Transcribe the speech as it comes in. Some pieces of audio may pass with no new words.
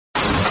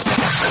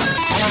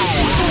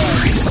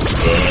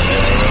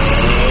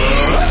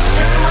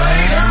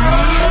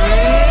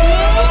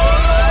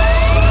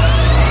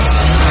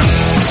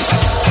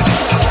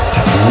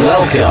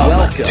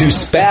Welcome to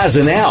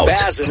Spazzing Out,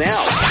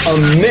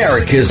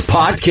 America's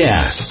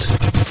podcast.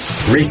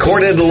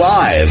 Recorded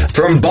live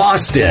from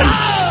Boston,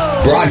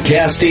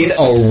 broadcasting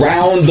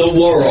around the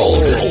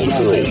world,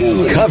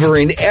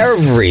 covering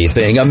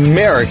everything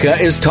America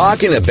is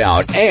talking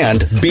about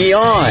and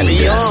beyond.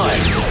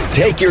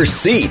 Take your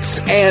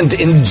seats and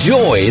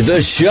enjoy the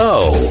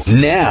show.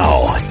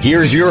 Now,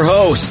 here's your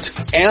host,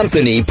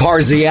 Anthony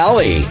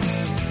Parziale.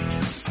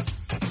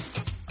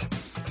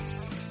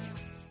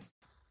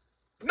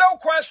 No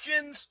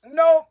questions.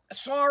 No,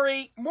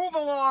 sorry. Move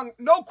along.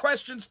 No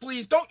questions,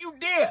 please. Don't you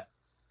dare.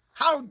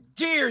 How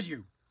dare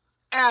you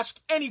ask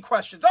any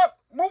questions? Up,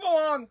 move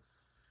along.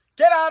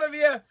 Get out of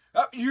here.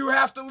 You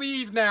have to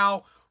leave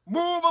now.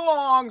 Move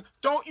along.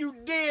 Don't you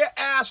dare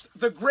ask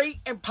the great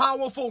and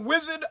powerful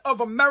Wizard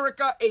of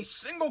America a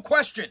single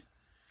question.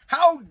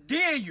 How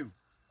dare you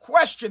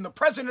question the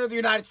President of the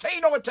United States?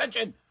 Pay no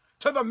attention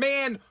to the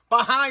man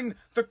behind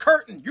the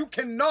curtain. You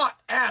cannot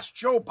ask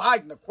Joe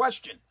Biden a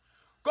question.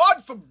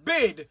 God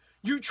forbid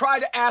you try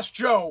to ask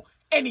Joe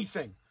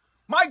anything.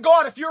 My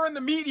God, if you're in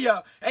the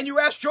media and you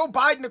ask Joe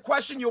Biden a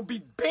question, you'll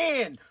be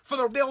banned.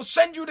 They'll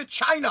send you to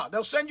China.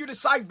 They'll send you to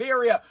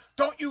Siberia.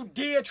 Don't you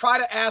dare try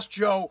to ask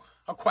Joe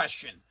a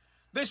question.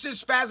 This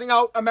is Spazzing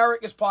Out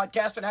America's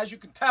podcast, and as you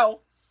can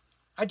tell,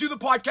 I do the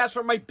podcast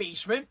from my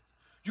basement.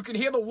 You can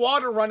hear the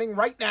water running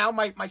right now.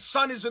 My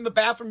son is in the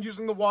bathroom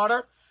using the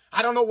water.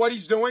 I don't know what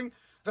he's doing.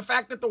 The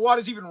fact that the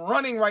water's even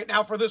running right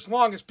now for this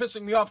long is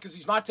pissing me off because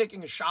he's not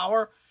taking a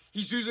shower.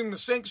 He's using the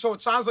sink, so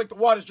it sounds like the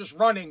water's just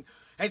running.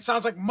 And it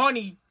sounds like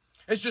money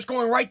is just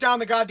going right down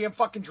the goddamn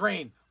fucking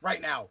drain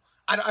right now.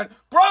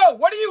 Bro,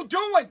 what are you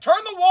doing?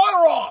 Turn the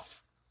water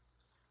off.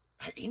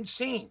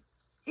 Insane.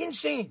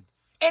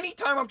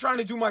 Anytime I'm trying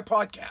to do my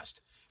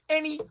podcast,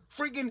 any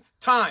freaking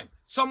time,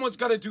 someone's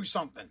got to do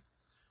something.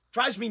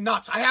 Drives me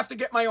nuts. I have to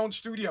get my own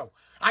studio.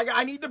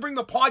 I need to bring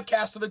the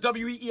podcast to the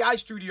WEEI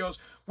studios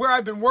where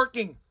I've been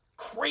working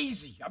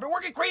crazy. I've been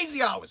working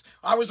crazy hours.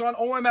 I was on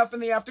OMF in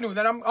the afternoon.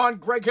 Then I'm on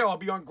Greg Hill. I'll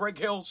be on Greg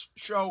Hill's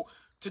show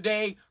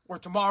today or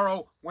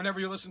tomorrow,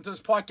 whenever you listen to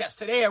this podcast.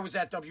 Today I was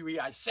at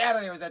WEEI.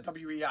 Saturday I was at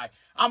WEEI.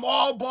 I'm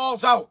all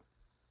balls out.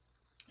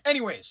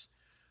 Anyways,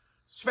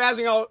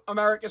 Spazzing Out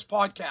America's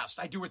podcast.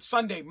 I do it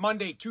Sunday,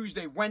 Monday,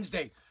 Tuesday,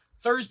 Wednesday,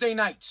 Thursday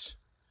nights.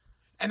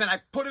 And then I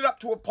put it up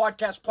to a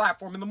podcast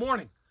platform in the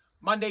morning.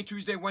 Monday,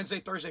 Tuesday, Wednesday,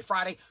 Thursday,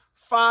 Friday.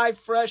 5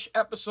 fresh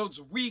episodes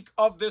a week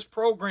of this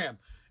program.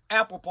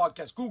 Apple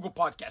Podcasts, Google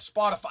Podcasts,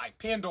 Spotify,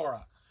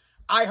 Pandora,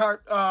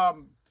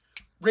 iHeart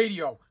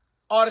Radio,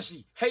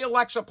 Odyssey. Hey,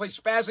 Alexa, play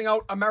Spazzing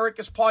Out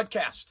America's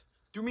podcast.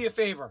 Do me a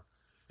favor.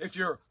 If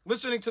you're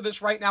listening to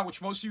this right now,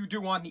 which most of you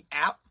do on the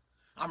app,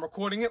 I'm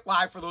recording it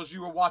live for those of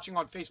you who are watching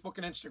on Facebook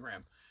and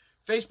Instagram.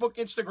 Facebook,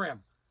 Instagram,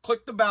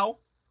 click the bell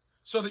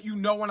so that you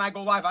know when I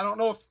go live. I don't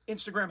know if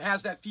Instagram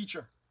has that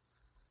feature.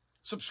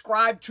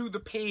 Subscribe to the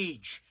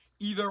page,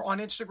 either on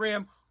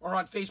Instagram or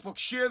on Facebook.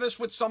 Share this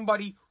with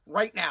somebody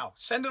right now.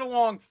 Send it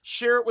along.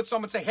 Share it with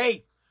someone. Say,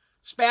 hey,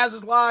 Spaz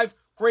is live.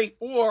 Great.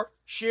 Or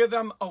share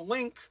them a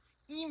link.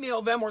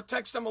 Email them or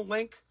text them a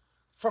link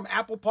from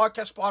Apple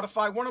Podcast,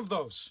 Spotify, one of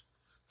those.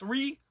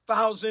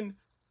 3,000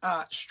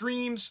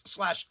 streams /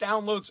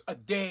 downloads a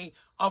day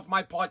of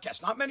my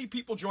podcast. Not many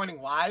people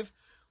joining live,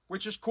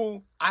 which is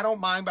cool. I don't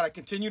mind, but I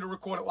continue to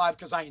record it live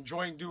because I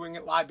enjoy doing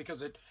it live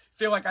because it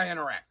feel like I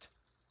interact.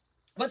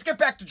 Let's get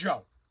back to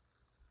Joe.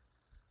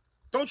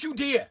 Don't you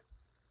dare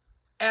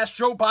ask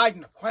Joe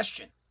Biden a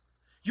question.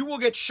 You will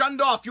get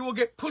shunned off. You will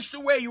get pushed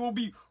away. You will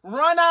be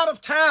run out of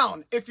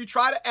town if you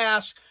try to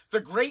ask the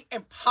great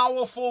and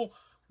powerful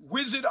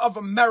Wizard of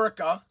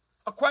America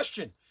a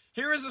question.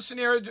 Here is a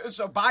scenario.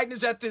 So Biden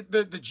is at the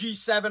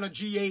G7 or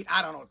G8.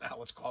 I don't know what the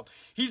hell it's called.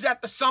 He's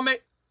at the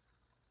summit.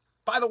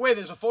 By the way,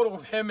 there's a photo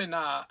of him and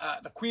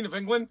the Queen of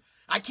England.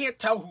 I can't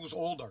tell who's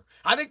older.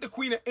 I think the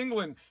Queen of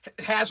England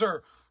has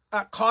her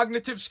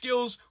cognitive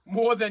skills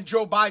more than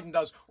Joe Biden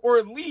does. Or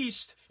at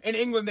least in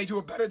England, they do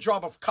a better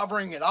job of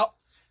covering it up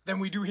than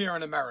we do here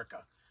in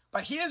America.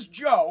 But here's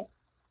Joe.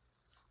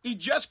 He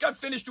just got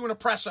finished doing a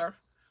presser.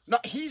 No,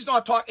 he's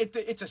not talking.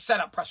 It's a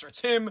setup presser. It's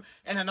him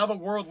and another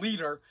world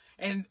leader.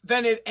 And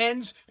then it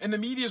ends, and the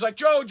media's like,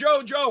 Joe.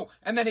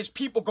 And then his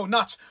people go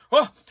nuts.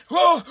 You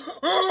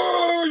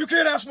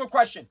can't ask him a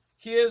question.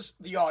 Here's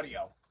the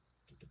audio.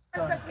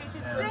 Thank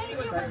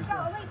you, let's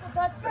go.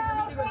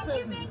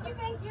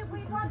 Thank you.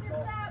 Please watch your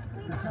step.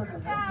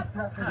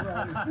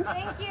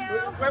 Thank you.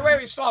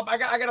 Wait, stop. I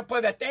got to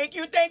play that. Thank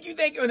you.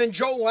 And then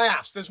Joe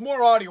laughs. There's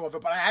more audio of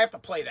it, but I have to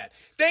play that.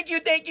 Thank you.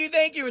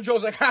 And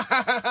Joe's like, ha,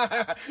 ha, ha,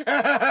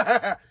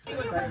 ha. Thank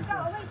you, let's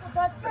go.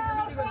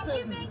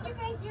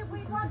 Thank you.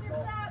 Please watch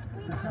your step.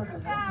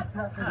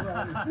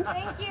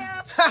 Thank you.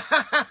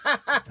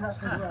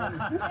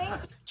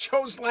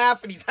 Joe's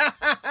laughing. He's,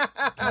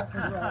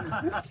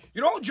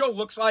 you know what Joe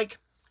looks like?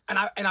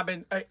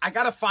 I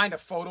gotta find a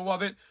photo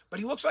of it, but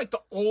he looks like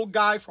the old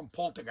guy from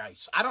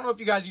Poltergeist. I don't know if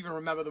you guys even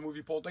remember the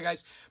movie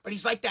Poltergeist, but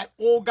he's like that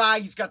old guy.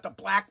 He's got the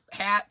black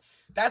hat.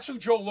 That's who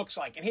Joe looks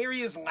like. And here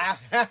he is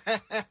laughing. Thank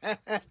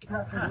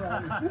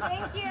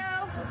you.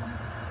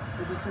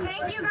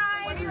 Thank you,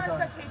 guys. What are your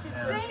expectations?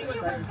 Thank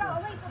you. Let's go.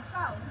 Let's go.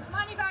 Come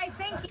on, you guys.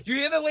 Thank you. You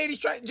hear the lady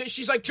trying?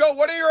 She's like, Joe,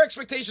 what are your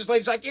expectations?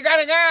 Lady's like, you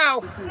gotta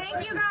go.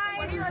 Thank you, guys.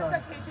 What are your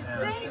expectations?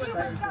 Thank you.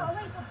 Let's go.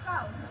 Let's go.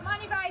 Come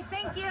on, you guys.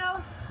 Thank you.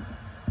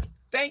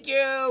 Thank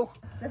you.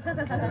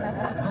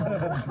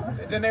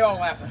 Then they all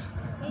laugh.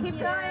 Keep going.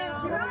 You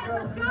guys,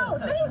 let's go.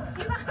 Please,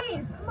 you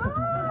guys. Come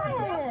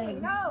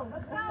on. No,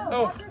 let's go.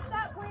 Oh. Watch your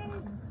step,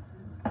 please.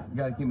 You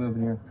gotta keep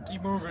moving here.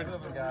 Keep moving.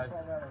 Guys.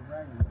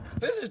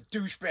 This is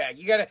douchebag.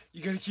 You gotta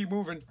keep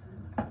moving.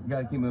 You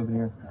gotta keep moving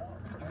here.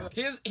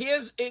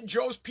 Here's it.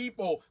 Joe's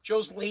people.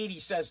 Joe's lady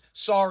says,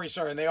 "Sorry,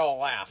 sir," and they all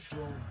laugh.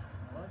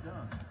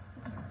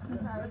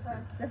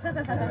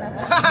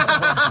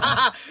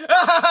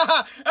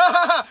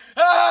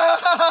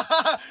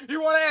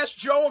 You want to ask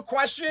Joe a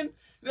question?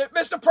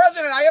 Mr.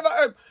 President,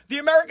 the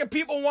American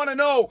people want to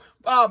know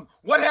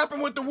what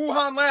happened with the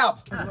Wuhan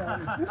lab.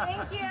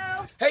 Thank you.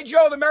 Hey,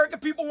 Joe, the American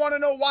people want to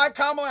know why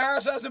Kamala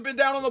Harris hasn't been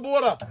down on the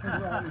border.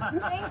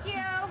 Thank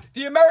you.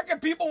 The American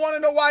people want to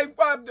know why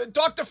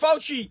Dr.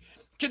 Fauci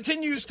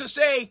continues to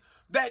say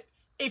that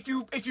if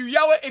you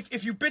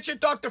bitch at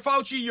Dr.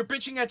 Fauci, you're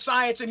bitching at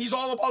science, and he's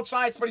all about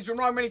science, but he's been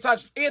wrong many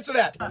times. Answer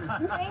that.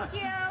 Thank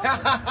you.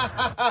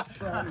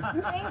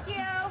 Thank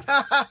you.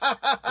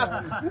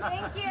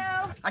 Thank you.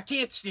 I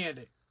can't stand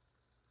it.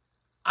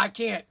 I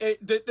can't.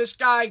 This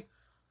guy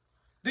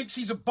thinks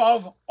he's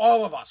above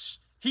all of us.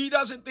 He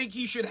doesn't think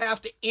he should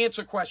have to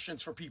answer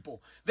questions for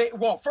people.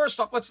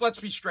 First off, let's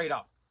be straight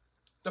up.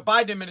 The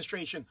Biden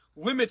administration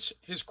limits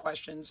his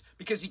questions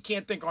because he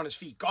can't think on his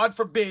feet. God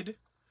forbid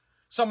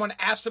someone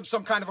asked him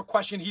some kind of a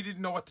question he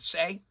didn't know what to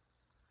say,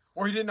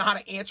 or he didn't know how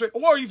to answer it,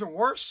 or even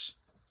worse,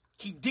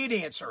 he did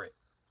answer it.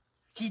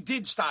 He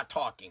did start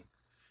talking.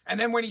 And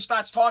then when he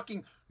starts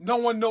talking, no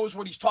one knows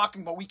what he's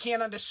talking about. We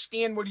can't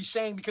understand what he's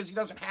saying because he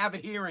doesn't have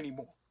it here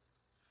anymore.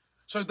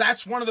 So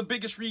that's one of the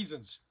biggest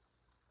reasons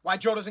why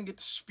Joe doesn't get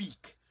to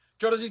speak.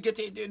 Joe doesn't get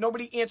to,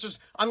 nobody answers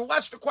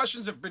unless the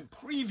questions have been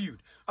previewed.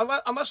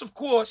 Unless of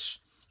course,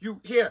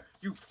 you've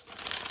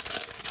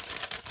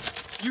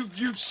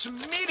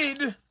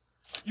submitted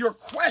your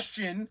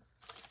question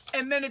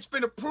and then it's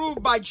been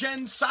approved by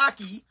Jen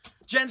Psaki.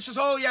 Jen says,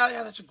 oh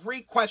yeah, that's a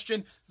great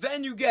question.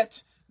 Then you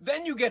get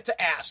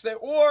to ask that,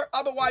 or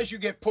otherwise you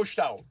get pushed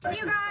out.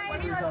 You guys.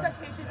 What are your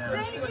expectations?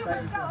 Thank you.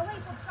 Let's go. Let's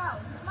go.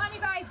 Come on,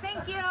 you guys.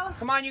 Thank you.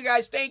 Come on, you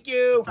guys. Thank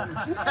you. Thank you.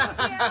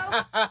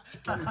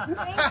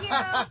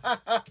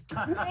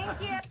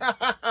 Thank you.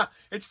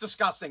 It's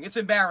disgusting. It's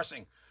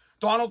embarrassing.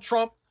 Donald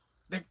Trump,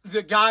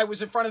 the guy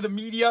was in front of the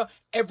media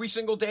every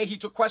single day. He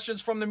took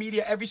questions from the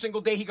media every single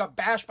day. He got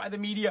bashed by the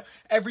media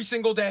every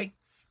single day.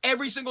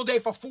 Every single day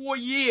for 4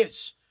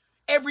 years.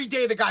 Every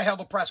day the guy held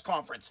a press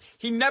conference.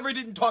 He never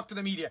didn't talk to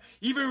the media.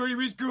 Even when he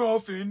was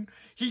golfing,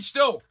 he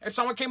still, if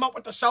someone came up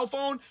with a cell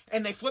phone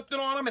and they flipped it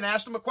on him and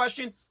asked him a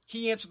question,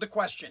 he answered the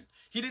question.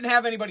 He didn't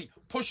have anybody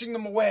pushing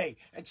them away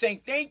and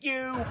saying, thank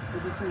you.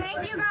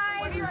 Thank you, guys.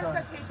 What are your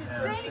expectations?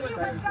 Thank you.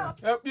 Let's go.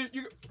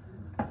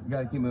 You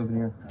gotta keep moving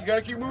here. You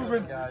gotta keep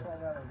moving.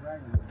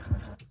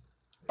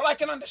 But I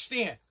can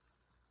understand.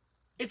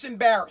 It's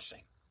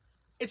embarrassing.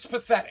 It's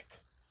pathetic.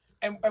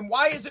 And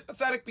why is it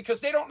pathetic?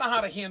 Because they don't know how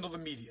to handle the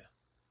media.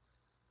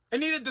 And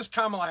neither does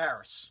Kamala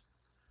Harris.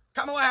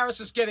 Kamala Harris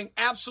is getting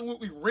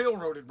absolutely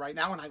railroaded right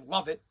now, and I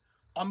love it,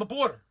 on the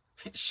border.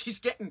 She's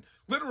getting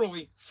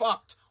literally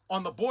fucked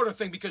on the border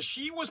thing because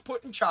she was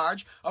put in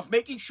charge of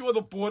making sure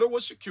the border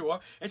was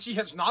secure, and she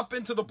has not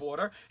been to the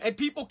border, and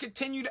people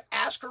continue to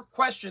ask her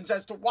questions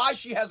as to why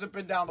she hasn't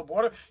been down the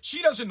border.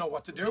 She doesn't know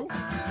what to do.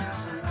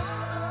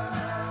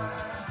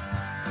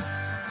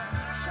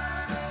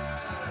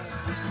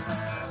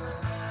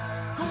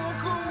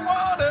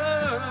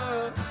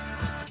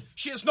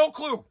 She has no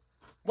clue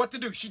what to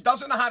do. She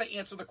doesn't know how to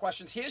answer the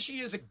questions. Here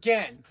she is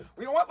again.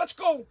 You know what? Let's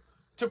go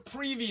to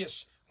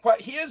previous.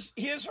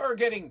 Here's her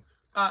getting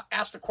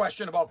asked a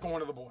question about going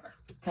to the border.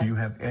 Do you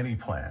have any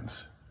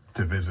plans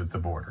to visit the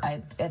border?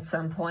 At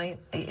some point,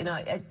 we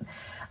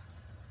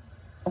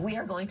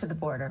are going to the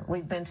border.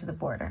 We've been to the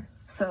border.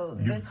 So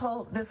this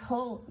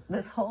whole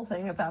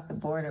thing about the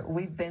border,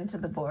 we've been to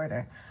the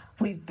border.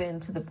 We've been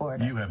to the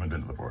border. You haven't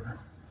been to the border.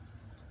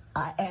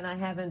 And I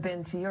haven't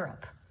been to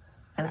Europe.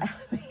 And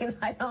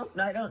I don't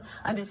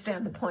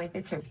understand the point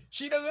that you're.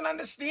 She doesn't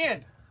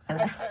understand.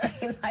 And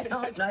I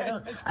don't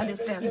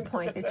understand the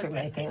point that you're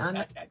making.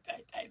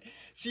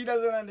 She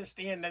doesn't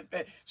understand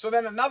that. So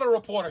then another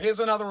reporter. Here's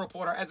another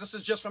reporter. And this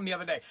is just from the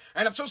other day.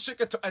 And I'm so sick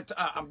of.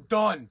 I'm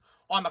done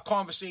on the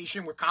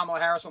conversation with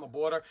Kamala Harris on the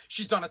border.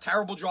 She's done a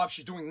terrible job.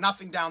 She's doing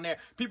nothing down there.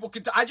 People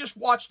could. I just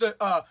watched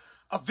a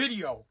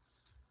video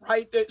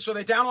right? So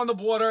they're down on the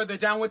border. They're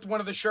down with one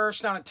of the sheriffs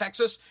down in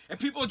Texas, and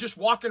people are just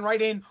walking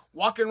right in,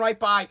 walking right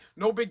by.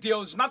 No big deal.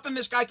 There's nothing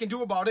this guy can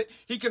do about it.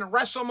 He can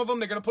arrest some of them.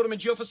 They're going to put them in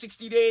jail for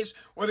 60 days,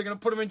 or they're going to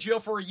put them in jail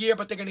for a year,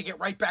 but they're going to get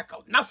right back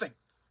out. Nothing.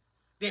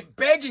 They're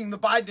begging the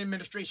Biden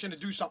administration to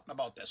do something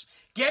about this.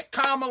 Get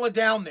Kamala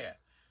down there.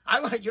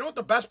 You know what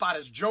the best part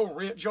is?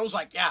 Joe's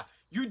like, yeah,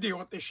 you deal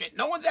with this shit.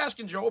 No one's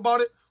asking Joe about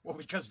it. Well,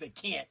 because they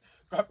can't.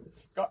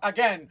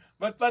 Again,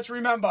 let's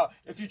remember,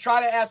 if you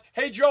try to ask,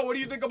 hey, Joe, what do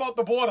you think about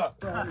the border?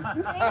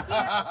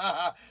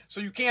 So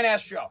you can't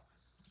ask Joe.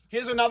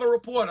 Here's another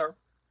reporter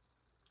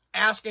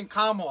asking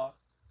Kamala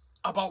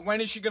about when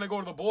is she going to go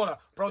to the border.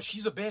 Bro,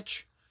 she's a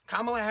bitch.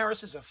 Kamala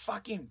Harris is a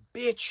fucking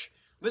bitch.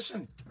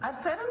 Listen. I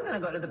said I'm going to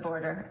go to the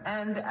border.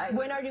 And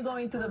when are you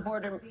going to the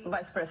border,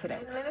 Vice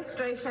President? The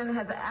administration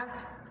has asked.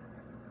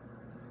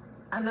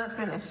 I'm not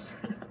finished.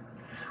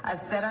 I've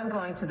said I'm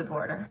going to the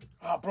border.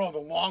 Oh, bro, the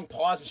long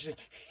pause.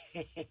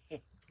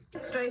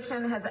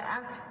 Administration has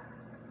asked.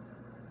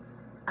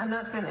 I'm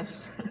not finished.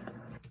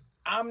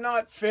 I'm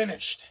not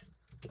finished.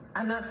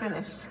 I'm not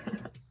finished.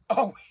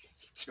 Oh,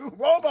 dude,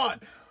 hold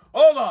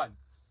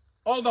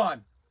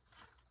on.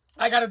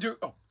 I got to do...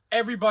 Oh,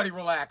 everybody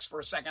relax for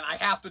a second. I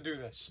have to do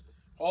this.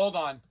 Hold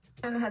on.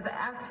 Has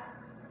asked.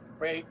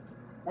 Wait.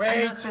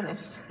 I'm not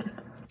finished.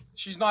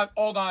 She's not...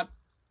 Hold on.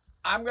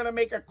 I'm going to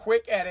make a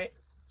quick edit.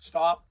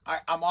 Stop.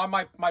 I'm on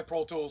my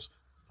Pro Tools.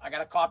 I got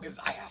to copy this.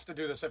 I have to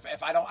do this.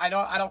 If I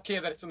don't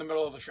care that it's in the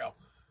middle of the show.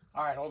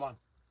 All right, hold on.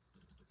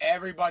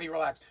 Everybody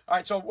relax. All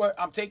right, so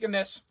I'm taking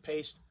this.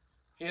 Paste.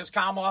 Here's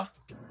Kamala.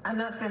 I'm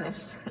not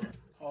finished.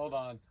 Hold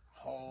on.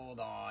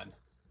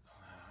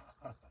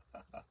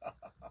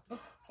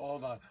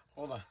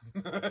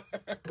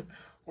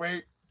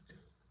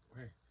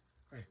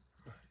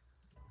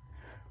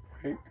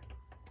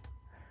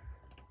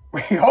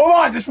 Wait, hold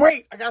on, just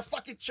wait. I gotta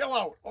fucking chill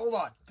out. Hold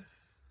on.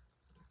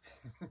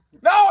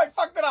 No, I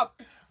fucked it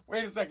up.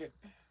 Wait a second.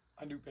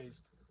 Undo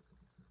paste.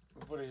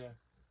 We'll put it here.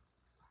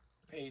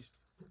 Paste.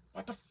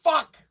 What the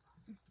fuck?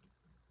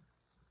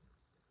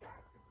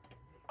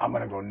 I'm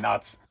gonna go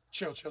nuts.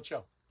 Chill.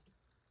 All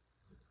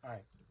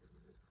right.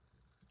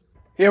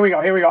 Here we go.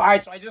 All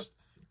right, so I just...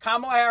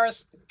 Kamala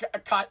Harris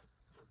cut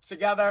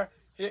together.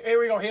 Here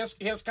we go.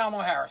 Here's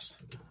Kamala Harris.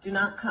 Do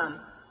not come.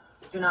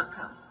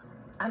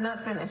 I'm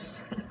not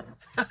finished.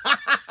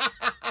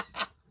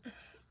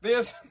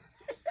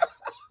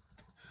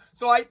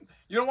 So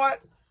you know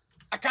what?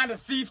 I kind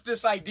of thiefed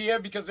this idea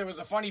because there was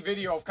a funny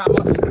video of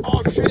Kamala.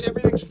 Oh shit,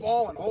 everything's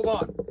falling. Hold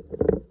on.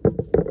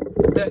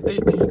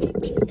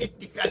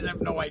 You guys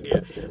have no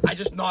idea. I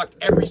just knocked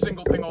every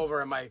single thing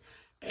over in my...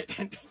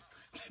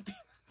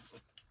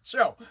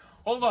 Chill.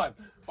 Hold on.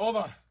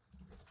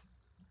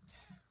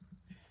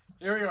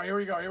 Here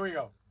we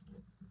go.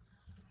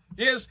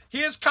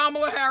 Here's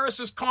Kamala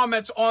Harris's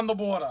comments on the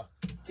border.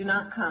 Do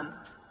not come.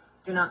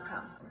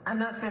 I'm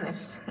not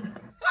finished.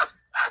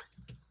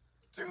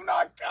 Do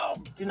not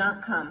come. Do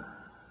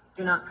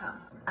not come.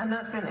 I'm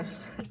not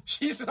finished.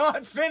 She's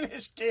not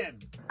finished,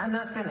 kid. I'm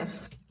not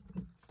finished.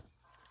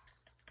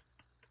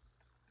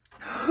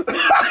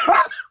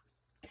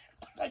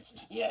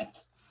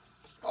 Yes.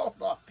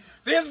 Hold on.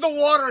 There's the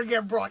water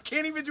again, bro. I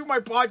can't even do my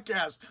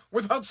podcast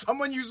without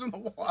someone using the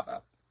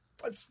water.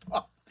 But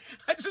stop.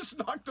 I just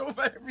knocked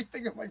over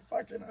everything in my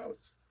fucking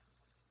house.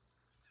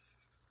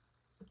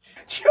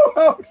 Chill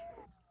out.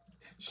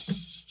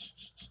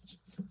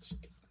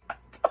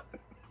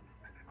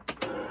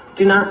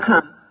 Do not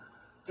come.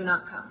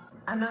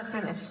 I'm not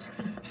finished.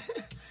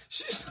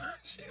 She's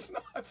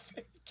not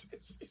fake.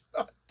 She's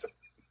not done.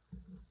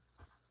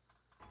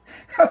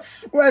 I'm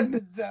sweating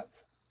to death.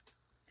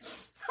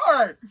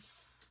 All right.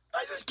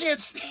 I just can't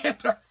stand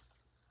her.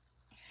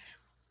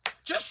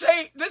 Just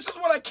say, this is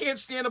what I can't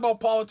stand about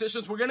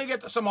politicians. We're going to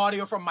get to some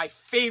audio from my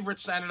favorite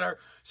senator,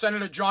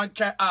 Senator John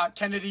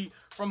Kennedy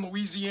from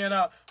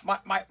Louisiana, my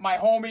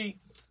homie,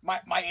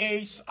 my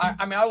ace.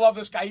 I mean, I love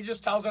this guy. He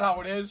just tells it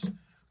how it is.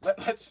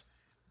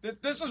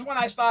 This is when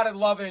I started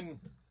loving,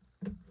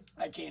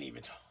 I can't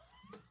even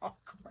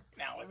talk right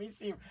now. Let me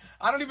see.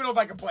 I don't even know if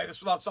I can play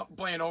this without something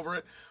playing over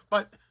it,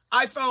 but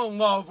I fell in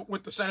love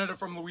with the senator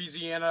from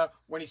Louisiana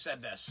when he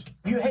said this.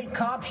 You hate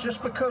cops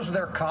just because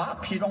they're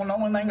cops? You don't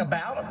know anything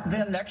about them?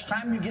 Then next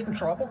time you get in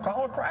trouble,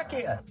 call a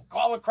crackhead.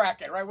 Call a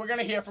crackhead, right? We're going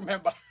to hear from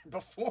him, but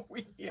before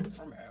we hear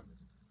from him...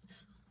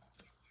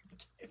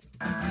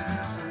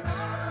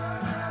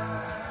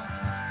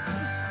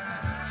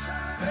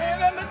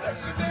 Man on the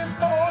Mexican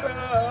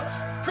border,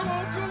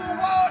 cool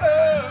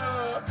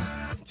water.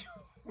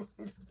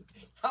 Dude,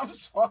 I'm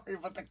sorry,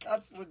 but the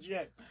cut's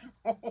legit.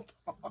 Hold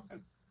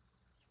on.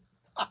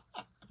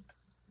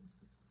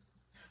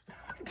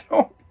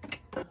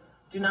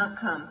 Do not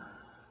come.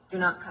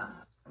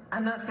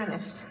 I'm not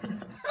finished.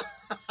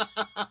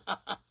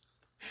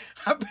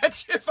 I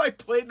bet you if I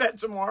played that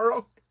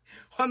tomorrow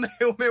on the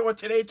Hillman, or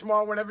today,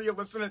 tomorrow, whenever you're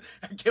listening,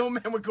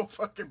 Hillman would go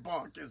fucking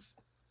bonkers.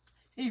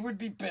 He would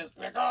be pissed.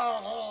 Like,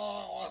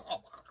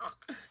 oh,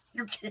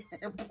 you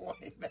can't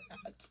play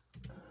that.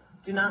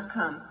 Do not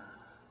come.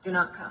 Do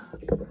not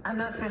come. I'm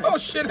not finished. Oh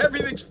shit,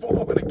 everything's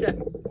falling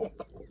again.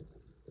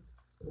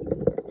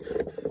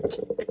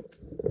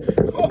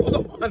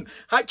 Hold on.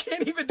 I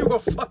can't even do a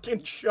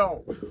fucking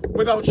show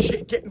without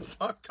shit getting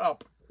fucked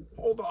up.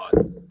 Hold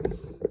on.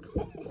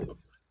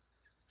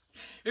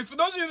 And for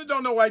those of you that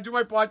don't know why I do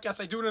my podcast,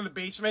 I do it in the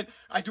basement.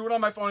 I do it on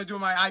my phone. I do it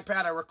on my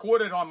iPad. I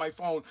record it on my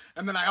phone.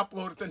 And then I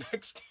upload it the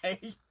next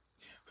day.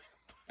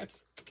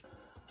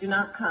 Do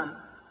not come.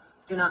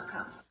 Do not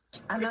come.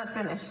 I'm not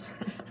finished.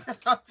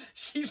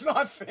 She's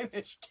not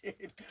finished,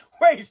 kid.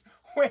 Wait.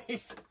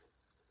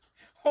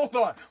 Hold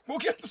on. We'll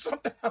get to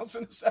something else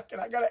in a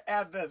second. I got to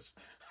add this.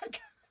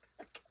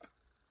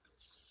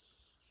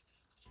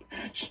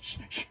 Shh.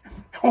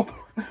 Hold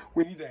on.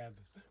 We need to add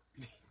this.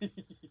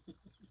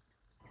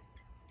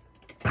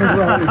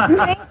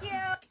 Thank you.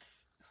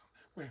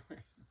 Wait.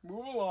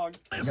 Move along.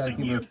 You gotta keep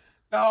moving.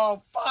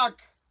 No,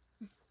 fuck.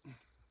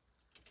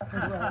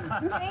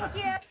 Thank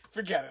you.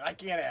 Forget it. I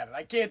can't add it.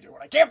 I can't do it.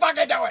 I can't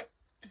fucking do it.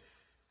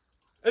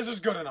 This is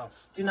good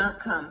enough. Do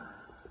not come.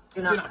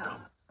 Do not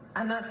come.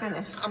 I'm not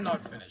finished. I'm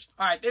not finished.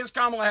 All right, there's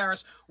Kamala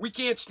Harris. We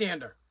can't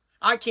stand her.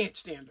 I can't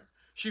stand her.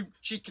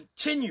 She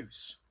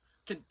continues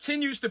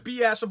to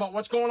BS about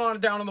what's going on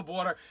down on the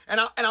border.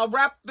 And I'll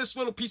wrap this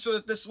little piece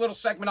of this little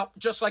segment up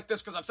just like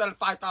this because I've said it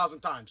 5,000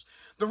 times.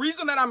 The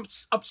reason that I'm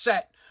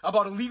upset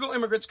about illegal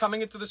immigrants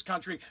coming into this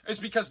country is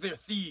because they're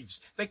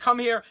thieves. They come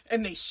here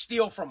and they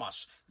steal from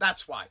us.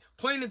 That's why.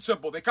 Plain and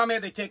simple. They come here,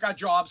 they take our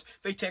jobs,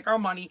 they take our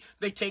money,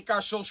 they take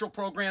our social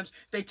programs,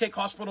 they take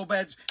hospital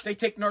beds, they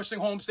take nursing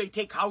homes, they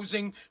take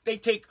housing, you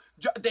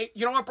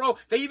know what, bro?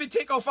 They even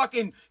take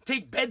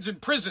beds in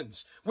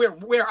prisons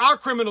where our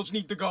criminals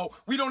need to go.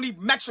 We don't need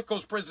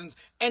Mexico's prisons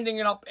ending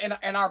it up in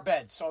our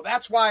beds. So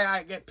that's why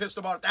I get pissed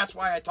about it. That's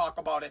why I talk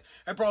about it.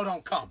 And bro,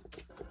 don't come.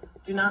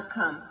 Do not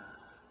come.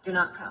 Do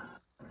not come.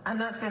 I'm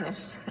not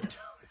finished.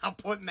 I'm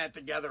putting that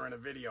together in a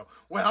video.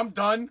 When I'm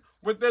done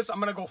with this,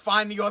 I'm going to go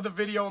find the other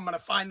video. I'm going to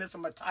find this.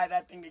 I'm going to tie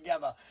that thing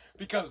together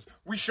because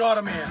we shot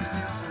a man.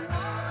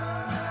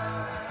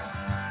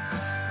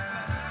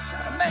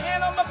 Shot a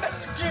man on the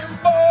Mexican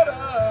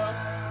border.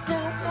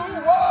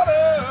 Cuckoo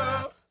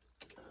water.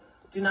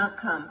 Do not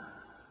come.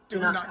 Do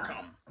not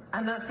come.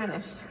 I'm not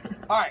finished.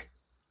 All right.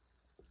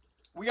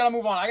 We got to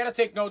move on. I got to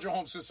take Nojo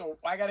home soon, so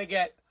I got to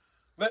get...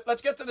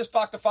 Let's get to this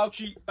Dr.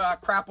 Fauci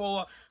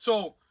crapola.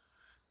 So...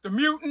 The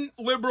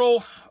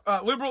liberal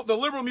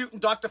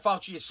mutant Dr.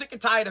 Fauci is sick and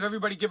tired of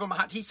everybody giving him a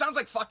hot. He sounds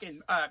like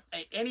fucking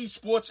any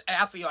sports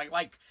athlete,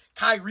 like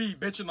Kyrie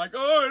bitching like,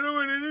 oh, I don't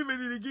want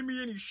anybody to give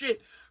me any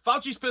shit.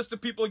 Fauci's pissed that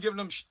people are giving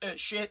him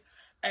shit,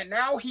 and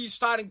now he's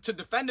starting to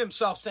defend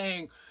himself,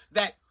 saying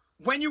that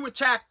when you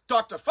attack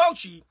Dr.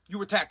 Fauci,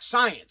 you attack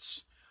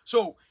science.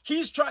 So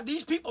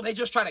these people, they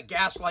just try to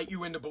gaslight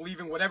you into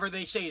believing whatever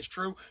they say is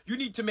true. You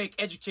need to make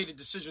educated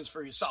decisions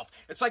for yourself.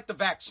 It's like the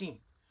vaccine.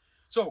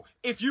 So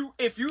if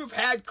you've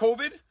had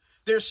COVID,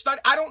 there's study.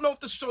 I don't know if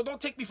this is so.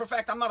 Don't take me for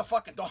fact. I'm not a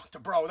fucking doctor,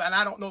 bro, and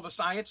I don't know the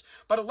science.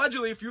 But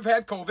allegedly, if you've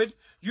had COVID,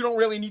 you don't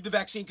really need the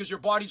vaccine because your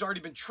body's already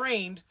been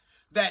trained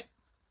to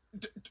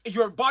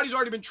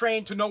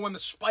know when the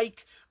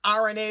spike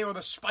RNA or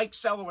the spike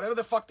cell or whatever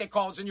the fuck they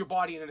call is in your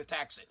body and it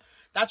attacks it.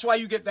 That's why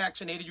you get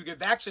vaccinated. You get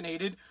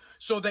vaccinated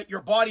so that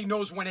your body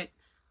knows when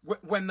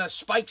the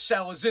spike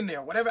cell is in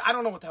there. Whatever. I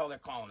don't know what the hell they're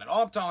calling it.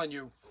 All I'm telling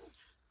you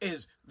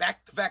is that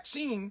the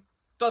vaccine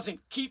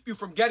doesn't keep you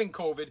from getting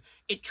COVID.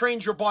 It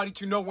trains your body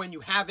to know when you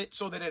have it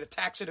so that it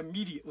attacks it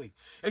immediately.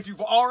 If you've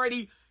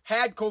already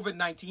had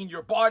COVID-19,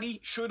 your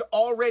body should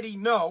already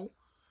know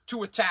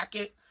to attack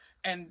it.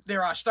 And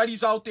there are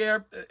studies out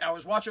there. I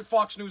was watching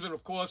Fox News, and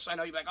of course, I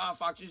know you're like, oh,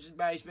 Fox News is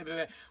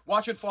bad.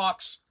 Watching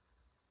Fox,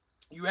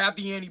 you have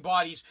the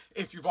antibodies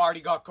if you've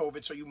already got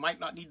COVID, so you might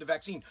not need the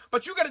vaccine.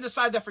 But you got to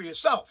decide that for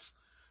yourself.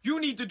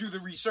 You need to do the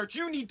research.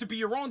 You need to be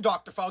your own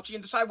Dr. Fauci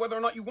and decide whether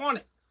or not you want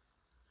it.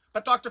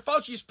 But Dr.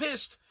 Fauci is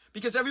pissed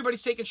because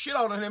everybody's taking shit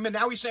out on him, and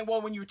now he's saying,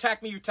 well, when you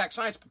attack me, you attack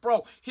science. But,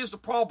 bro, here's the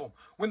problem.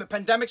 When the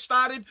pandemic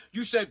started,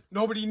 you said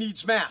nobody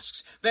needs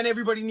masks. Then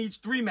everybody needs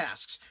 3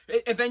 masks.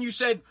 And then you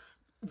said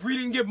we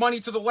didn't give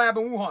money to the lab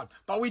in Wuhan,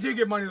 but we did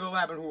give money to the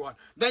lab in Wuhan.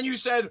 Then you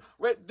said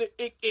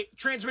it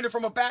transmitted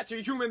from a bat to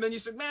a human. Then you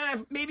said,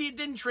 man, maybe it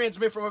didn't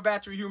transmit from a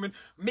bat to a human.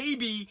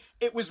 Maybe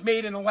it was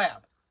made in a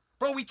lab.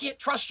 Bro, we can't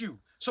trust you.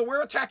 So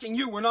we're attacking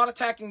you. We're not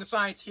attacking the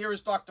science. Here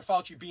is Dr.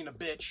 Fauci being a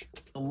bitch.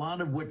 A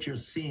lot of what you're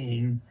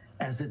seeing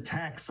as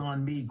attacks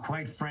on me,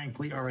 quite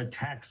frankly, are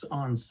attacks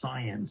on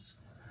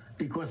science.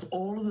 Because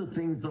all of the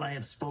things that I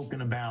have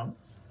spoken about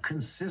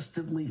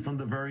consistently from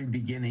the very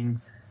beginning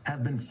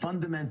have been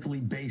fundamentally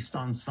based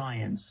on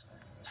science.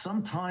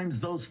 Sometimes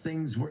those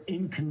things were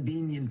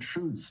inconvenient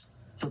truths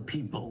for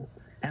people,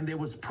 and there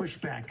was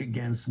pushback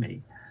against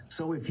me.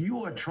 So if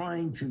you are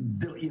trying to,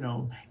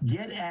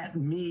 get at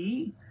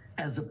me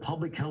as a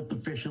public health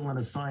official and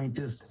a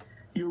scientist,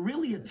 you're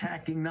really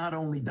attacking not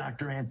only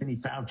Dr. Anthony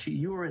Fauci,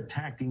 you're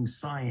attacking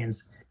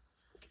science.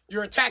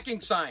 You're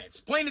attacking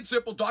science. Plain and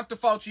simple, Dr.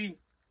 Fauci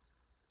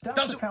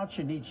Dr.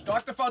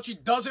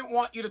 Fauci doesn't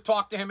want you to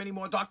talk to him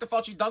anymore. Dr.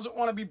 Fauci doesn't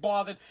want to be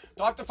bothered.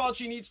 Dr.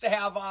 Fauci needs to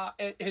have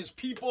his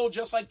people,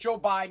 just like Joe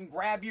Biden,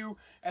 grab you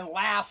and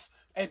laugh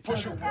and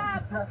push you.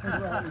 Thank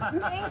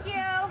you.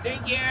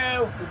 Thank you.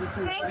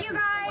 Thank you,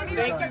 guys.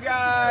 Thank you,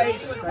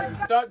 guys.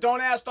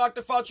 Don't ask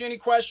Dr. Fauci any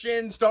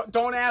questions.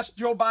 Don't ask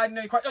Joe Biden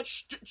any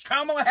questions.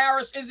 Kamala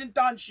Harris isn't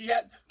done.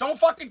 Don't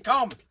fucking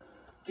come.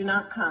 Do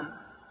not come.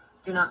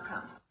 Do not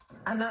come.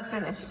 I'm not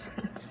finished.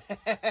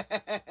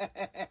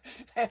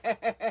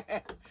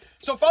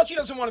 So Fauci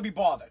doesn't want to be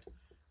bothered.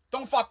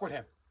 Don't fuck with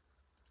him.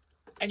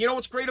 And you know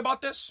what's great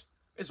about this?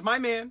 Is my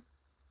man,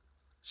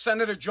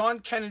 Senator John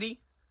Kennedy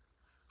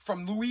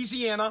from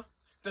Louisiana,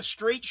 the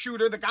straight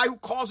shooter, the guy who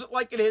calls it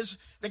like it is,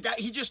 the guy,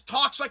 he just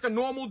talks like a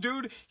normal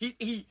dude.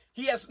 He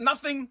has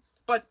nothing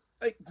but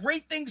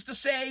great things to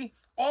say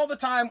all the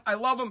time. I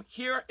love him.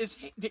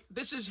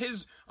 This is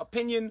his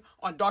opinion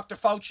on Dr.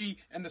 Fauci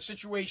and the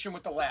situation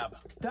with the lab.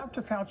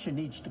 Dr. Fauci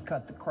needs to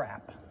cut the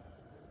crap.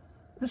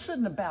 This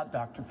isn't about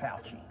Dr.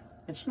 Fauci.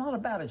 It's not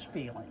about his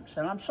feelings,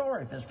 and I'm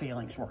sorry if his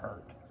feelings were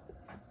hurt.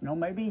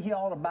 Maybe he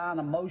ought to buy an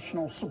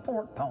emotional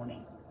support pony.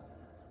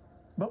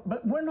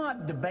 But we're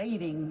not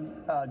debating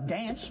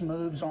dance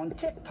moves on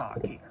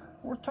TikTok here.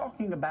 We're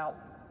talking about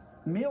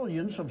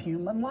millions of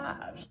human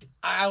lives.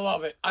 I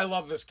love it. I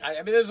love this guy.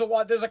 I mean, there's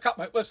a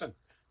couple. Listen,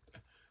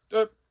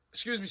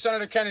 excuse me,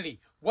 Senator Kennedy,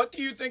 what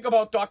do you think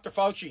about Dr.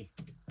 Fauci?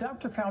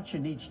 Dr.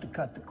 Fauci needs to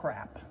cut the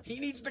crap. He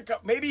needs to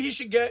cut. Maybe he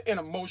should get an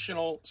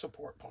emotional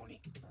support pony.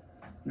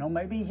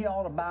 Maybe he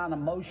ought to buy an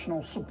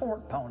emotional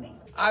support pony.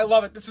 I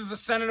love it. This is the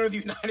Senator of the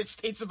United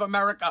States of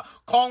America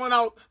calling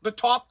out the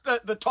top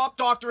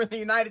doctor in the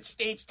United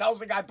States, tells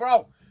the guy,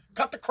 bro,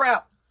 cut the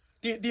crap.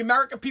 The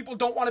American people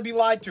don't want to be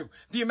lied to.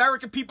 The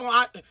American people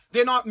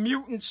they're not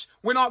mutants.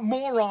 We're not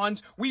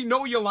morons. We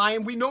know you're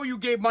lying. We know you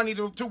gave money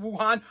to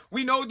Wuhan.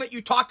 We know that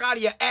you talk out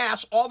of your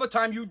ass all the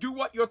time. You do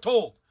what you're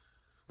told.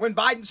 When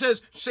Biden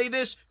says, say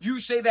this, you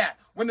say that.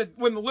 When the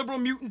liberal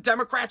mutant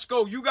Democrats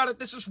go, you got it,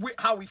 this is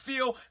how we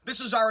feel, this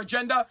is our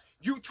agenda,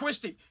 you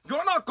twist it.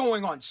 You're not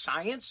going on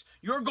science.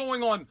 You're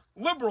going on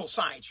liberal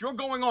science. You're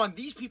going on,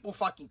 these people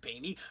fucking pay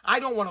me. I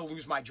don't want to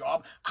lose my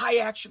job. I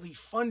actually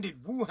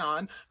funded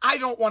Wuhan. I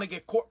don't want to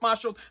get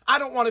court-martialed. I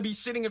don't want to be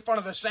sitting in front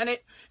of the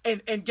Senate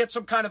and get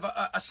some kind of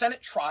a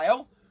Senate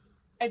trial.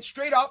 And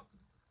straight up,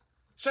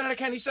 Senator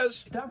Kennedy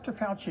says, Dr.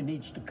 Fauci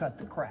needs to cut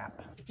the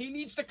crap. He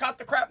needs to cut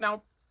the crap.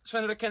 Now,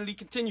 Senator Kennedy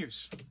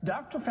continues.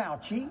 Dr.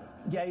 Fauci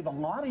gave a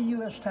lot of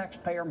U.S.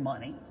 taxpayer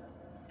money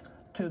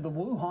to the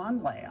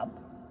Wuhan lab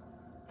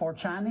for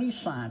Chinese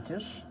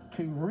scientists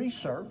to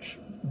research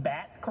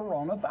bat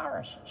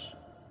coronaviruses.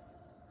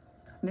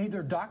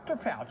 Neither Dr.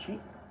 Fauci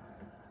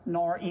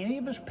nor any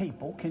of his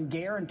people can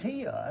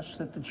guarantee us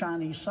that the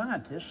Chinese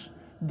scientists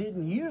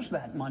didn't use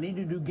that money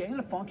to do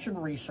gain-of-function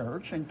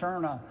research and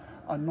turn a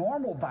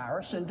normal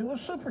virus into a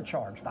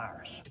supercharged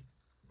virus.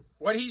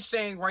 What he's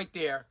saying right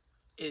there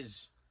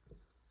is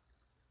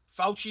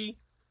Fauci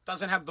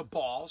doesn't have the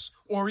balls,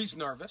 or he's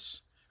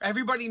nervous.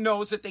 Everybody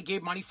knows that they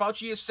gave money.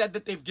 Fauci has said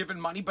that they've given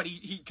money, but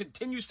he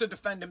continues to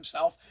defend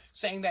himself,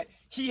 saying that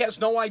he has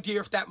no idea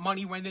if that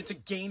money went into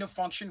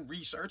gain-of-function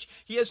research.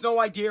 He has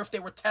no idea if they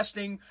were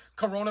testing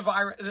the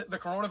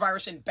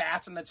coronavirus in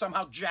bats and then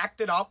somehow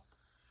jacked it up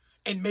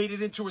and made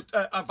it into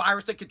a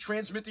virus that could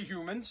transmit to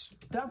humans.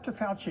 Dr.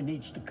 Fauci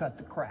needs to cut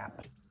the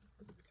crap.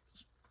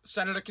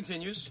 Senator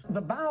continues.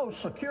 The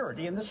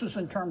biosecurity, and this is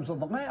in terms of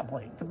the lab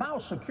leak, the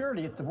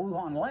biosecurity at the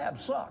Wuhan lab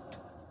sucked.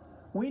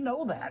 We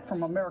know that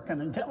from American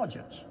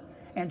intelligence.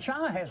 And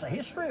China has a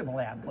history of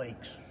lab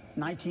leaks.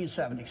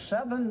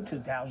 1977,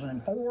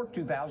 2004,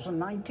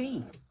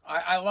 2019.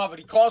 I love it.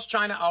 He calls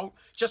China out,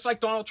 just like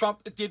Donald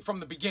Trump did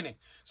from the beginning.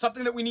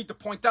 Something that we need to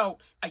point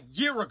out, a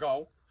year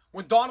ago,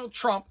 when Donald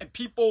Trump and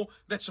people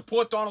that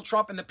support Donald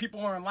Trump and the people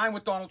who are in line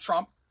with Donald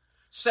Trump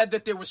said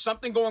that there was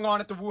something going on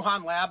at the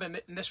Wuhan lab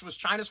and this was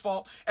China's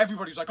fault,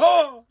 everybody's like,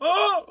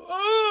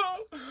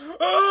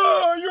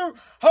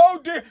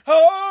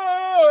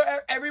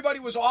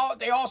 everybody was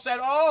they all said,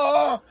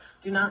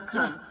 Do not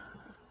come.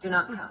 Do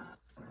not come.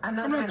 I'm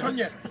not telling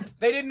you.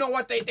 They didn't know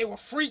what they were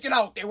freaking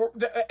out.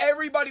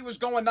 Everybody was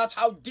going nuts.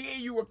 How dare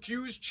you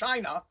accuse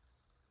China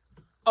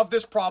of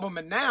this problem?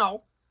 And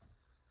now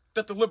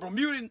that the liberal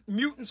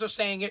mutants are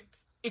saying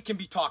it can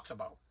be talked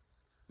about.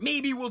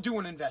 Maybe we'll do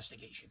an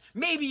investigation.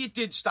 Maybe it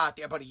did start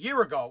there, but a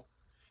year ago,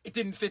 it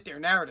didn't fit their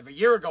narrative. A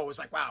year ago, it was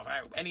like, wow,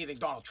 anything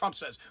Donald Trump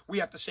says, we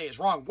have to say is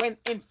wrong, when,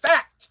 in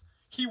fact,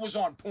 he was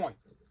on point.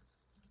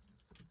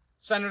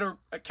 Senator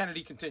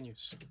Kennedy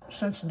continues.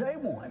 Since day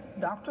one,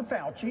 Dr.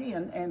 Fauci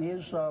and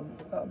his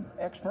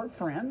expert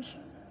friends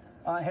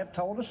have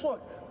told us, look,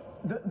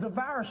 the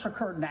virus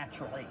occurred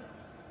naturally.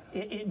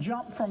 It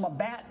jumped from a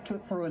bat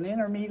through an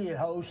intermediate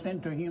host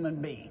into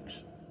human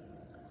beings.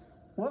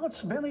 Well,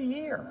 it's been a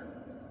year.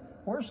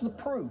 Where's the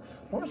proof?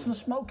 Where's the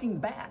smoking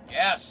bat?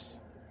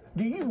 Yes.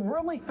 Do you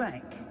really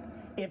think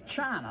if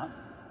China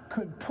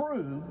could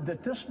prove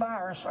that this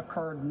virus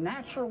occurred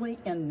naturally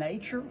in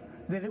nature,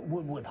 that it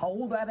would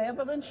withhold that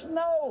evidence?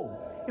 No.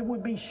 It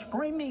would be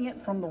screaming it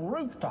from the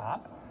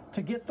rooftop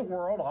to get the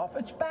world off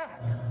its back.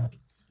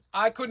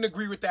 I couldn't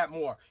agree with that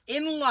more.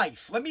 In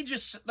life, let me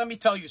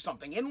tell you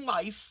something. In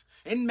life,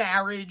 in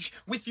marriage,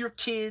 with your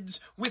kids,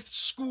 with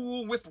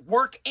school, with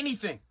work,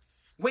 anything,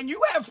 when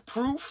you have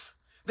proof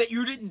that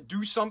you didn't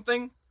do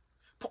something,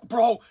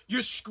 bro,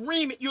 you're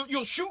screaming.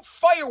 You'll shoot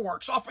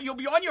fireworks off. You'll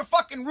be on your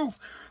fucking roof.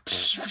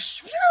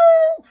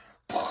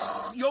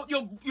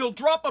 You'll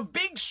drop a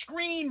big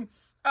screen.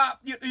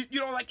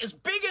 You know, like as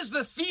big as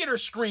the theater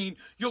screen.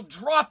 You'll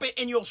drop it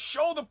and you'll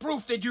show the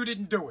proof that you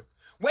didn't do it.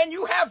 When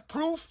you have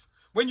proof.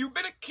 When you've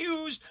been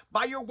accused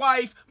by your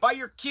wife, by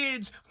your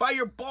kids, by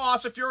your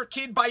boss, if you're a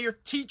kid, by your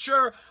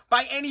teacher,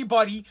 by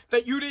anybody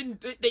that you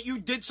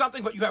did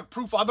something, but you have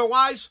proof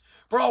otherwise,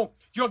 bro,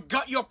 your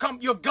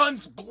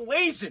guns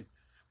blazing.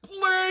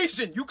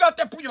 You got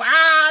that proof.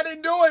 I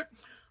didn't do it.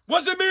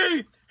 Wasn't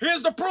me.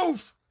 Here's the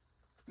proof.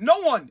 No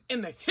one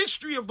in the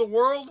history of the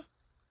world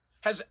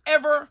has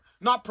ever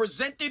not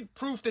presented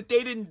proof that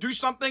they didn't do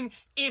something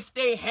if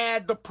they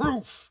had the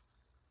proof.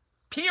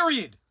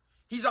 Period.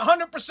 He's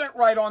 100%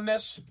 right on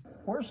this.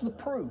 Where's the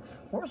proof?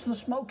 Where's the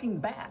smoking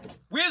bat?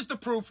 Where's the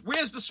proof?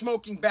 Where's the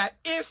smoking bat?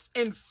 If,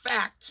 in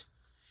fact,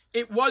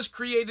 it was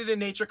created in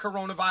nature,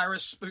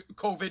 coronavirus,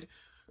 COVID,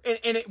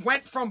 and it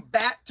went from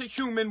bat to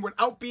human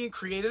without being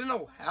created in a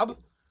lab,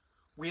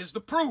 where's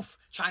the proof?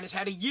 China's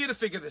had a year to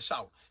figure this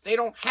out. They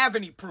don't have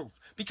any proof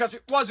because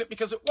it was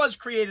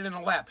created in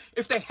a lab.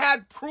 If they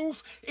had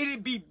proof,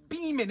 it'd be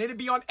beaming. It'd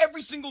be on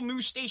every single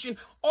news station,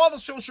 all the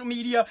social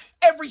media,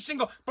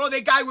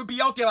 that guy would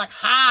be out there like,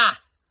 ha,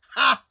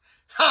 ha,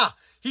 ha.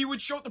 He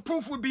would show, the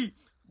proof would be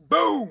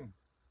boom.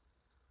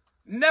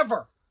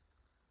 Never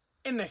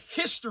in the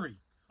history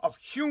of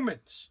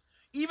humans,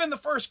 even the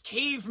first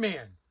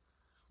caveman,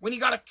 when he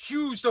got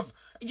accused of,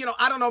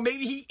 I don't know,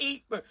 maybe he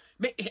ate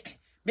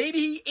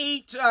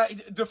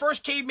the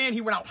first caveman.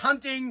 He went out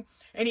hunting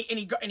and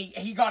he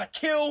got a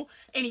kill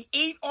and he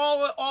ate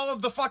all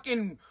of the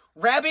fucking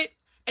rabbit.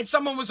 And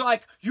someone was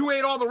like, "You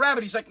ate all the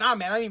rabbit." He's like, "Nah,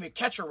 man, I didn't even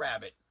catch a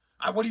rabbit.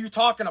 What are you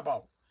talking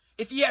about?"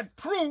 If he had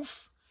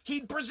proof,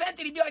 he'd present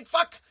it. He'd be like,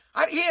 "Fuck,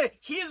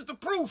 here's the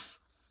proof.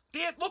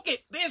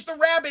 There's the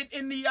rabbit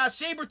in the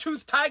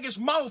saber-toothed tiger's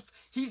mouth.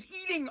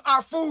 He's eating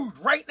our food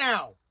right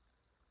now."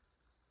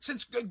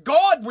 Since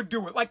God would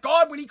do it, like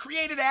God when he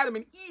created Adam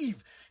and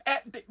Eve.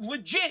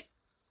 Legit,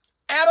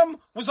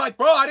 Adam was like,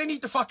 "Bro, I didn't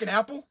eat the fucking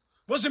apple.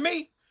 Wasn't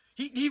me."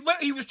 He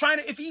was trying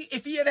to, if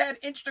he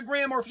had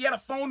Instagram or if he had a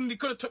phone and he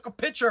could have took a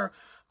picture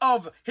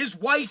of his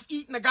wife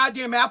eating the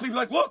goddamn apple, he'd be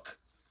like, "Look,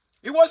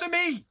 it wasn't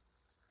me.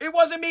 It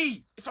wasn't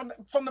me."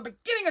 From the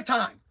beginning of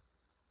time,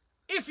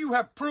 if you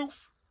have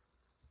proof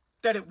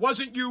that it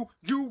wasn't you,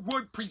 you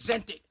would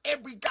present it.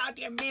 Every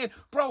goddamn man.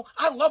 Bro,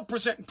 I love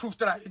presenting proof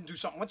that I didn't do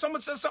something. When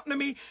someone says something to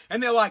me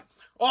and they're like,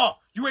 "Oh,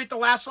 you ate the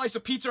last slice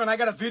of pizza," and I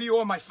got a video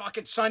of my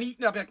fucking son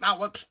eating, I'll be like, "Nah,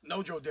 what?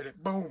 No, Joe did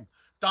it. Boom.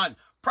 Done."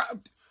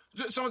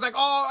 Someone's like,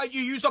 "Oh,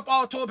 you used up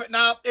all the toilet paper."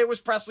 Nah, it was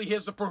Presley.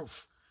 Here's the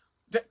proof.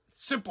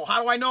 Simple.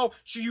 How do I know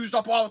she used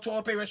up all the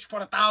toilet paper? She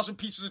put 1,000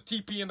 pieces of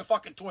TP in the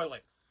fucking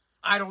toilet.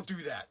 I don't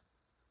do that.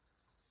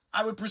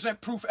 I would present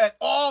proof at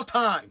all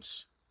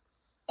times.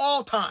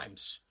 All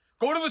times.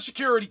 Go to the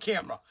security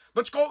camera.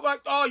 Let's go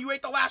like, "Oh, you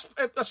ate the last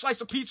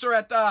slice of pizza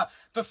at the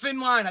Thin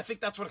Line." I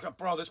think that's what it's called.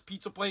 Bro, this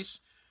pizza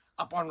place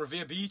up on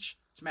Revere Beach,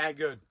 it's mad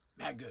good.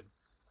 Mad good.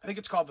 I think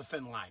it's called the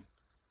Thin Line.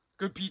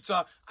 Good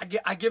pizza.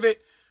 I give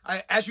it,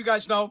 as you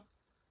guys know,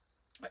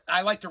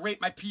 I like to rate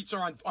my pizza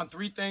on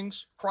three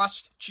things: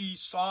 crust,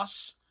 cheese,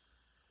 sauce.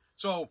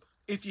 So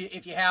if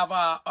you have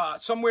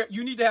somewhere,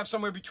 you need to have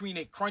somewhere between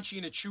a crunchy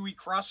and a chewy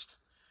crust.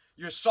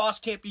 Your sauce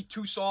can't be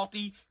too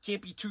salty,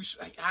 it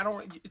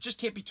just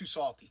can't be too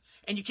salty.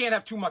 And you can't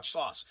have too much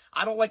sauce.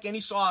 I don't like any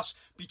sauce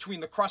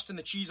between the crust and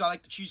the cheese. I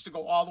like the cheese to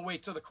go all the way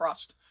to the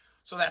crust.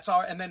 So that's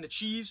how, and then the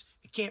cheese,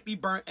 it can't be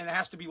burnt, and it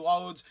has to be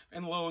loads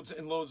and loads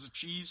and loads of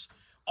cheese.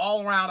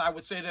 All around, I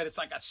would say that it's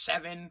like a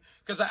 7,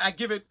 because I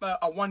give it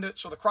a 1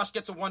 so the crust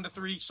gets a 1 to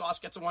 3, sauce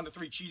gets a 1 to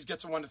 3, cheese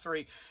gets a 1 to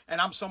 3,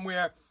 and I'm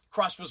somewhere,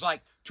 crust was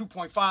like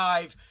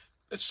 2.5,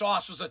 the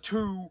sauce was a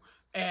 2,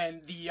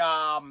 and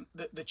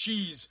the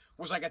cheese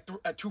was like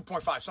a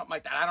 2.5, something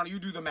like that. I don't know. You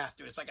do the math,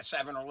 dude. It's like a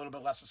 7 or a little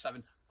bit less than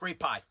 7. Great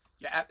pie.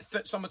 Yeah,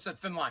 someone said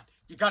Thin Line.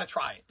 You got to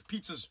try it. The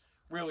pizza's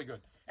really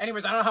good.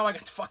 Anyways, I don't know how I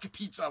got the fucking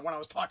pizza when I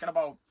was talking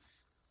about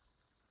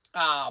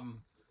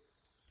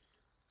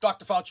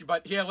Dr. Fauci,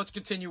 but here, let's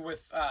continue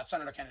with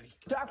Senator Kennedy.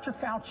 Dr.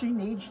 Fauci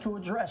needs to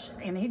address it,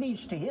 and he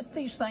needs to hit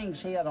these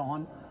things head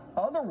on.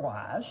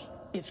 Otherwise,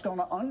 it's going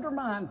to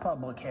undermine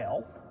public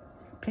health,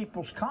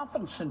 people's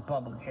confidence in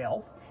public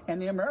health,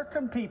 and the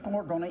American people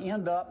are going to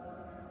end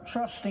up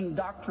trusting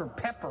Dr.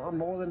 Pepper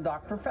more than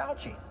Dr.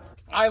 Fauci.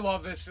 I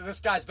love this. This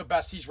guy's the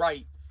best. He's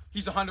right.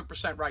 He's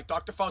 100% right.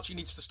 Dr. Fauci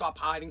needs to stop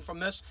hiding from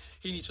this.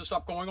 He needs to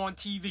stop going on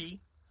TV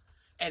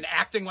and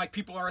acting like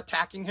people are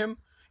attacking him.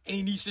 And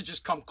he needs to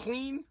just come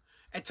clean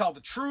and tell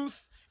the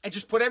truth and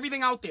just put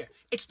everything out there.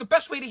 It's the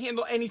best way to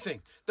handle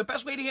anything. The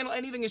best way to handle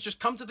anything is just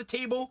come to the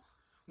table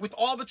with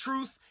all the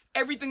truth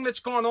everything that's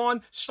gone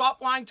on.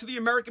 Stop lying to the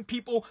American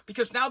people,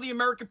 because now the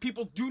American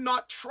people do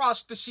not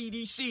trust the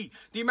CDC.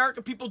 The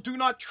American people do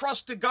not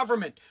trust the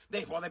government.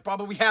 They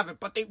probably haven't,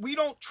 but we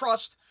don't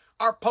trust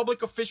our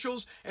public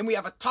officials, and we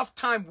have a tough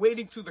time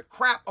wading through the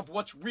crap of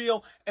what's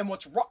real and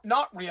what's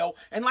not real.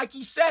 And like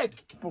he said,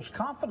 people's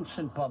confidence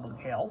in public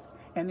health,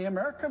 and the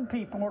American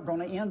people are going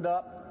to end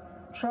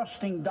up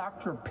trusting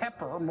Dr.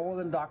 Pepper more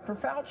than Dr.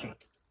 Fauci.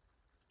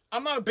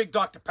 I'm not a big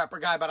Dr. Pepper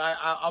guy, but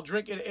I'll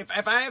drink it.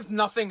 If I have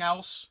nothing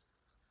else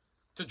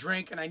to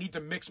drink and I need to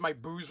mix my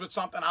booze with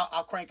something,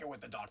 I'll crank it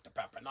with the Dr.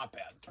 Pepper. Not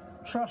bad.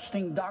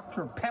 Trusting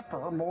Dr.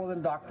 Pepper more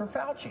than Dr.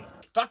 Fauci.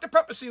 Dr.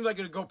 Pepper seems like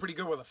it'd go pretty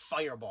good with a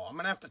Fireball. I'm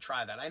going to have to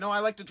try that. I know I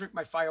like to drink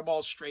my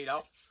Fireballs straight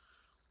up,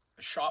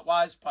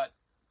 shot-wise, but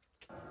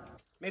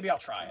maybe I'll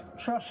try it.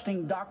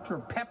 Trusting Dr.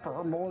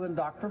 Pepper more than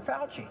Dr.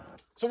 Fauci.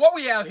 So what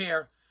we have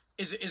here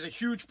is a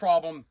huge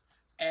problem,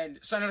 and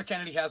Senator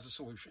Kennedy has the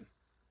solution.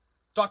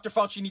 Dr.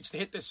 Fauci needs to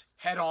hit this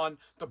head on.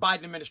 The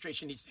Biden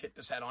administration needs to hit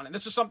this head on. And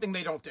this is something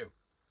they don't do.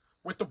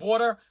 With the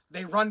border,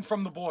 they run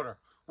from the border.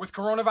 With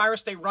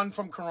coronavirus, they run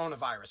from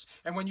coronavirus.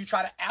 And when you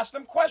try to ask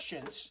them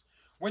questions,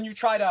 when you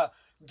try to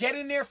get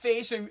in their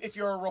face, and if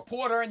you're a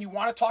reporter and you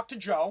want to talk to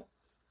Joe,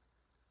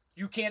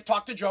 you can't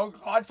talk to Joe.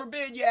 God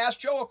forbid you ask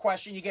Joe a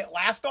question, you get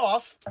laughed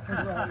off.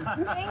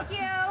 Thank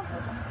you.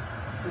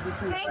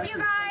 Thank you,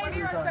 guys. What are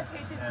your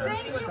expectations?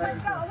 Thank you.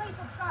 Let's go. Let's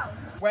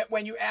go.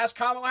 When you ask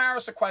Kamala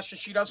Harris a question,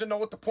 she doesn't know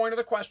what the point of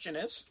the question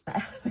is.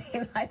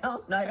 I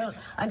don't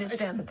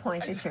understand the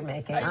point that you're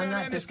making. I'm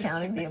not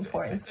discounting the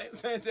importance.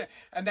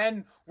 And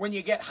then when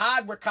you get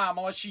hard with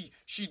Kamala, she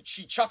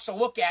chucks a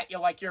look at you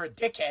like you're a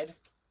dickhead.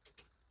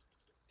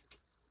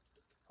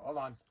 Hold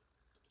on.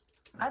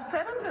 I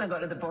said I'm going to go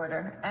to the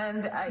border.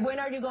 And when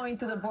are you going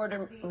to the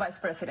border, Vice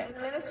President?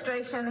 The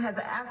administration has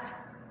asked.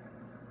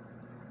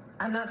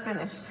 I'm not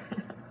finished.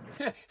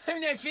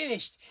 I'm not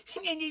finished.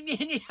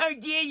 How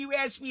dare you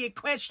ask me a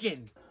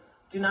question?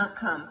 Do not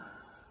come.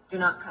 Do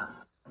not come.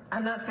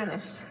 I'm not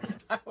finished.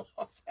 I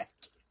love that.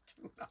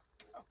 Do not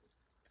come.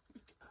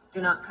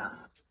 Do not come.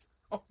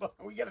 Hold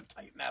on. We got to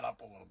tighten that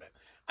up a little bit.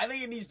 I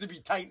think it needs to be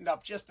tightened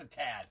up just a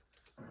tad.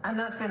 I'm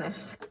not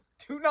finished.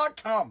 Do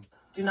not come.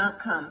 Do not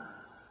come.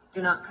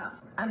 Do not come.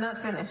 I'm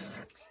not finished.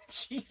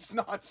 She's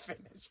not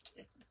finished.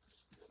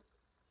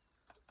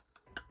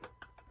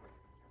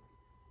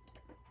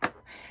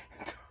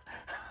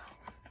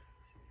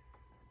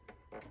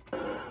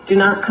 Do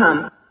not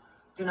come.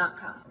 Do not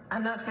come.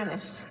 I'm not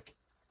finished.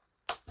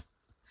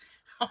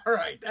 All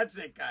right, that's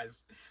it,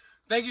 guys.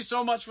 Thank you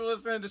so much for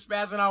listening to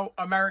Spazzing Out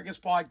America's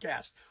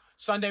podcast.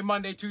 Sunday,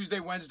 Monday,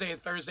 Tuesday, Wednesday,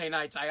 and Thursday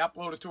nights. I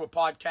upload it to a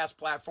podcast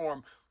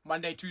platform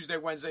Monday, Tuesday,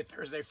 Wednesday,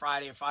 Thursday,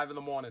 Friday at 5 in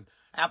the morning.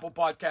 Apple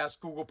Podcasts,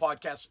 Google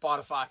Podcasts,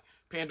 Spotify,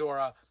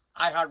 Pandora,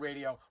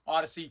 iHeartRadio,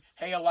 Odyssey.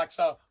 Hey,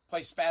 Alexa,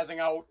 play Spazzing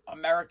Out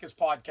America's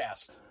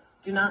podcast.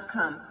 Do not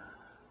come.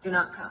 Do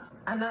not come.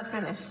 I'm not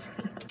finished.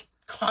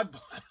 God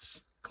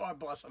bless. God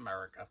bless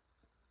America.